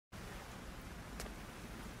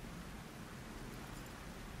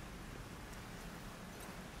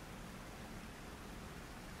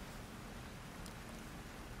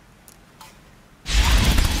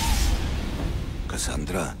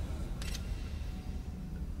Cassandra.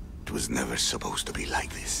 It was never supposed to be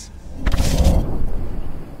like this.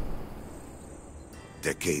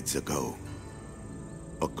 Decades ago,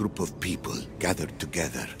 a group of people gathered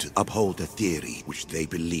together to uphold a theory which they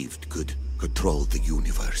believed could control the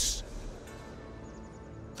universe.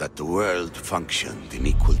 That the world functioned in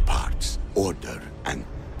equal parts, order and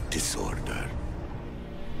disorder.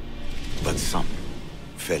 But some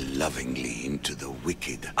fell lovingly into the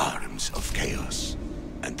wicked arms of chaos,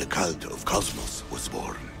 and the cult of Kosmos was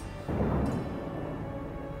born.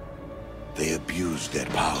 They abused their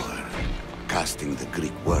power, casting the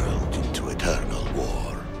Greek world into eternal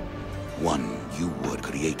war. One you were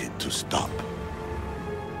created to stop.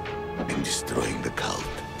 In destroying the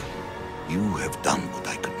cult, you have done what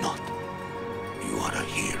I could not. You are a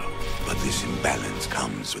hero, but this imbalance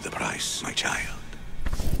comes with a price, my child.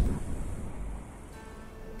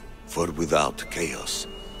 For without chaos,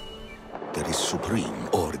 there is supreme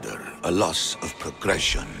order, a loss of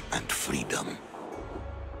progression and freedom.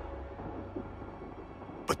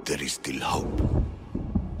 But there is still hope.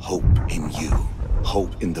 Hope in you.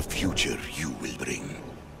 Hope in the future you will bring.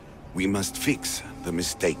 We must fix the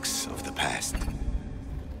mistakes of the past.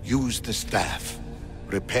 Use the staff.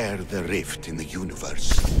 Repair the rift in the universe.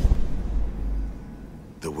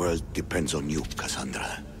 The world depends on you,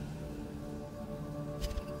 Cassandra.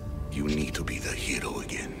 You need to be the hero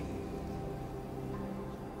again.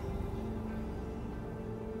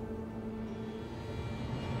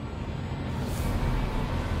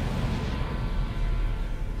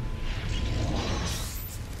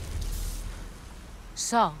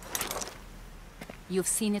 So, you've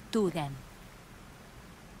seen it too then.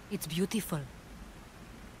 It's beautiful,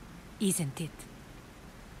 isn't it?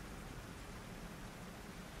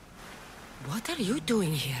 What are you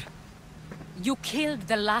doing here? You killed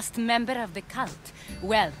the last member of the cult.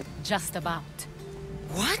 Well, just about.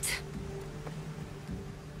 What?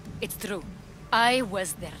 It's true. I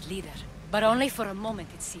was their leader, but only for a moment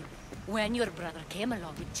it seemed. When your brother came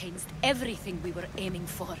along, it changed everything we were aiming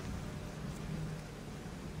for.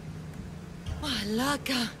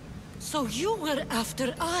 Malaka, so you were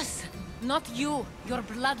after us? Not you, your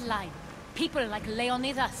bloodline. People like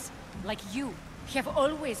Leonidas, like you, have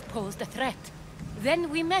always posed a threat.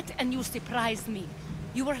 Then we met and you surprised me.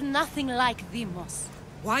 You were nothing like Deimos.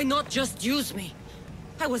 Why not just use me?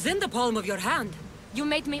 I was in the palm of your hand. You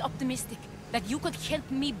made me optimistic that you could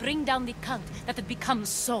help me bring down the cult that had become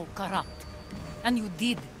so corrupt. And you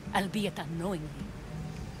did, albeit unknowingly.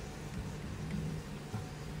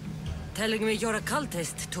 Telling me you're a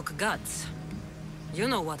cultist took guts. You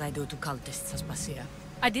know what I do to cultists, Aspasia.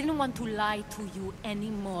 I didn't want to lie to you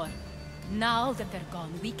anymore. Now that they're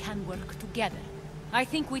gone, we can work together. I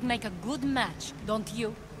think we'd make a good match, don't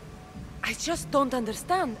you? I just don't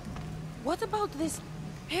understand. What about this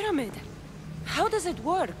pyramid? How does it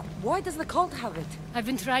work? Why does the cult have it? I've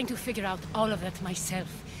been trying to figure out all of that myself.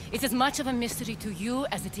 It's as much of a mystery to you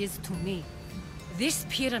as it is to me. This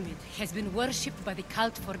pyramid has been worshipped by the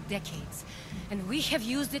cult for decades, and we have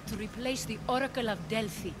used it to replace the Oracle of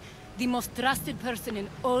Delphi, the most trusted person in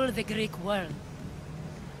all the Greek world.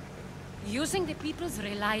 Using the people's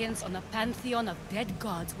reliance on a pantheon of dead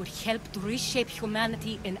gods would help to reshape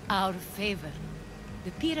humanity in our favor.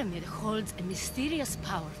 The pyramid holds a mysterious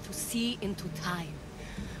power to see into time,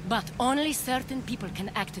 but only certain people can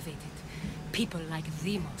activate it. People like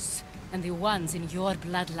Deimos, and the ones in your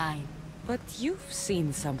bloodline. But you've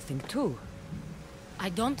seen something too. I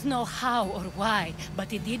don't know how or why,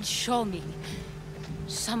 but it did show me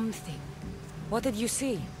something. What did you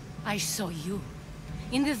see? I saw you.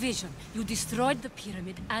 In the vision, you destroyed the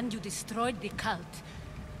pyramid and you destroyed the cult.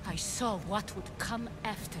 I saw what would come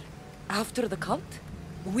after. After the cult?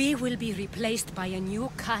 We will be replaced by a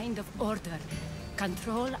new kind of order.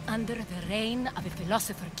 Control under the reign of a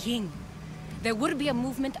philosopher king. There would be a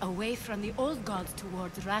movement away from the old gods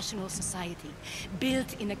towards rational society,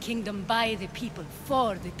 built in a kingdom by the people,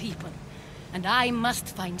 for the people. And I must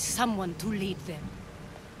find someone to lead them.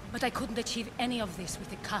 But I couldn't achieve any of this with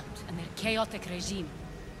the cult and their chaotic regime.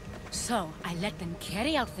 So I let them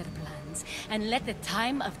carry out their plans, and let the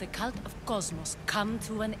time of the cult of Kosmos come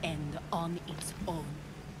to an end on its own.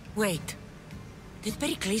 Wait. Did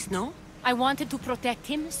Pericles know? I wanted to protect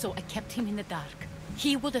him, so I kept him in the dark.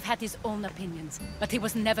 He would have had his own opinions, but he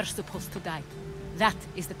was never supposed to die. That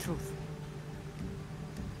is the truth.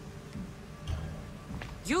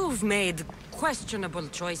 You've made questionable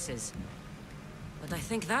choices. But I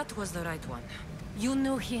think that was the right one. You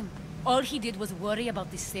knew him. All he did was worry about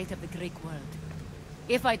the state of the Greek world.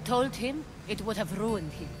 If I told him, it would have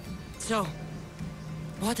ruined him. So,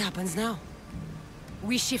 what happens now?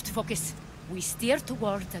 We shift focus. We steer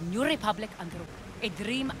towards a new republic under a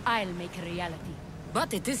dream I'll make a reality.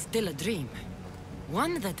 But it is still a dream.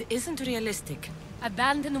 One that isn't realistic.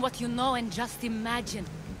 Abandon what you know and just imagine.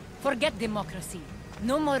 Forget democracy.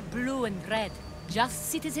 No more blue and red. Just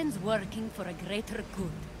citizens working for a greater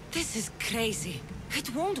good. This is crazy.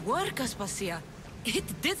 It won't work, Aspasia.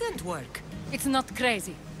 It didn't work. It's not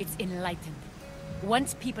crazy. It's enlightened.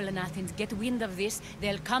 Once people in Athens get wind of this,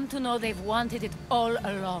 they'll come to know they've wanted it all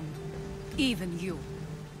along. Even you.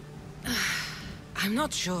 I'm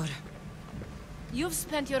not sure. You've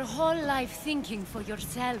spent your whole life thinking for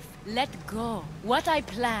yourself. Let go. What I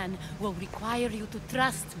plan will require you to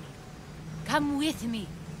trust me. Come with me.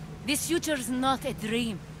 This future's not a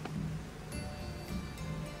dream.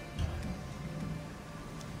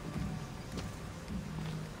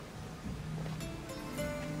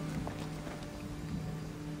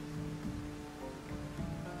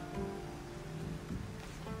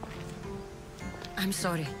 I'm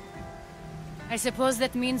sorry. I suppose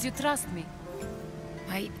that means you trust me.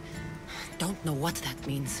 I don't know what that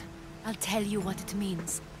means. I'll tell you what it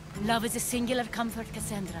means. Love is a singular comfort,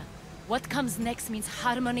 Cassandra. What comes next means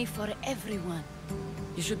harmony for everyone.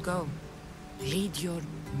 You should go. Lead your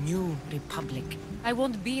new republic. I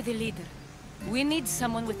won't be the leader. We need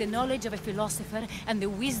someone with the knowledge of a philosopher and the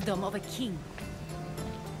wisdom of a king.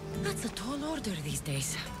 That's a tall order these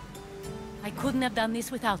days. I couldn't have done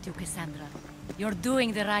this without you, Cassandra. You're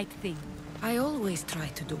doing the right thing. I always try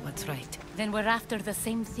to do what's right. Then we're after the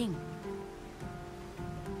same thing.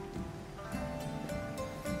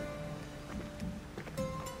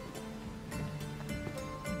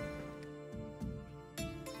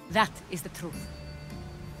 That is the truth.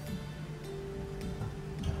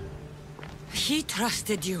 He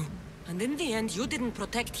trusted you, and in the end you didn't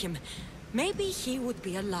protect him. Maybe he would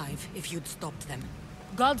be alive if you'd stopped them.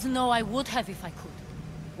 Gods know I would have if I could.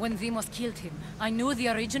 When Demos killed him, I knew the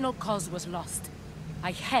original cause was lost.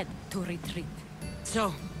 I had to retreat.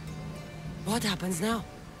 So, what happens now?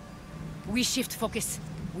 We shift focus.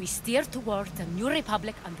 We steer towards a new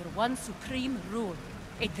republic under one supreme rule.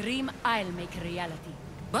 A dream I'll make a reality.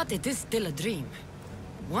 But it is still a dream.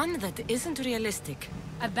 One that isn't realistic.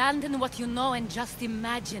 Abandon what you know and just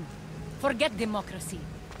imagine. Forget democracy.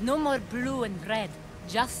 No more blue and red.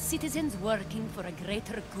 Just citizens working for a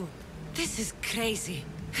greater good. This is crazy.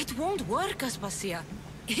 It won't work, Aspasia.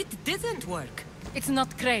 It didn't work. It's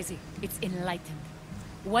not crazy. It's enlightened.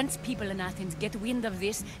 Once people in Athens get wind of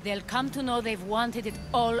this, they'll come to know they've wanted it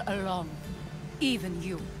all along. Even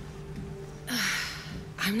you.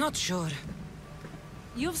 I'm not sure.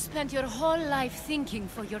 You've spent your whole life thinking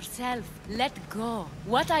for yourself. Let go.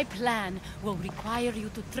 What I plan will require you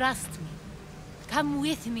to trust me. Come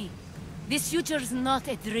with me. This future's not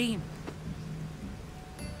a dream.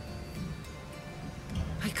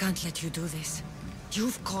 I can't let you do this.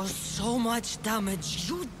 You've caused so much damage.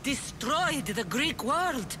 You destroyed the Greek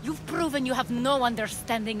world. You've proven you have no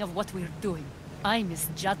understanding of what we're doing. I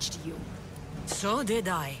misjudged you. So did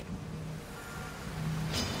I.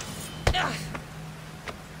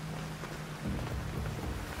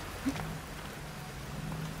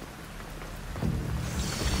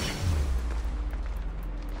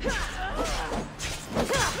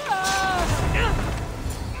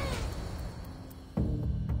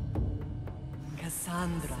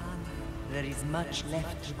 Cassandra, there is much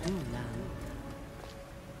left to do now.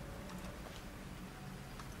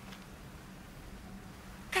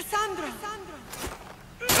 Cassandra!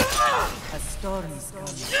 A storm is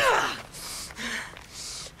coming.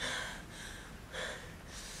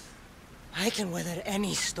 I can weather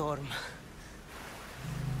any storm.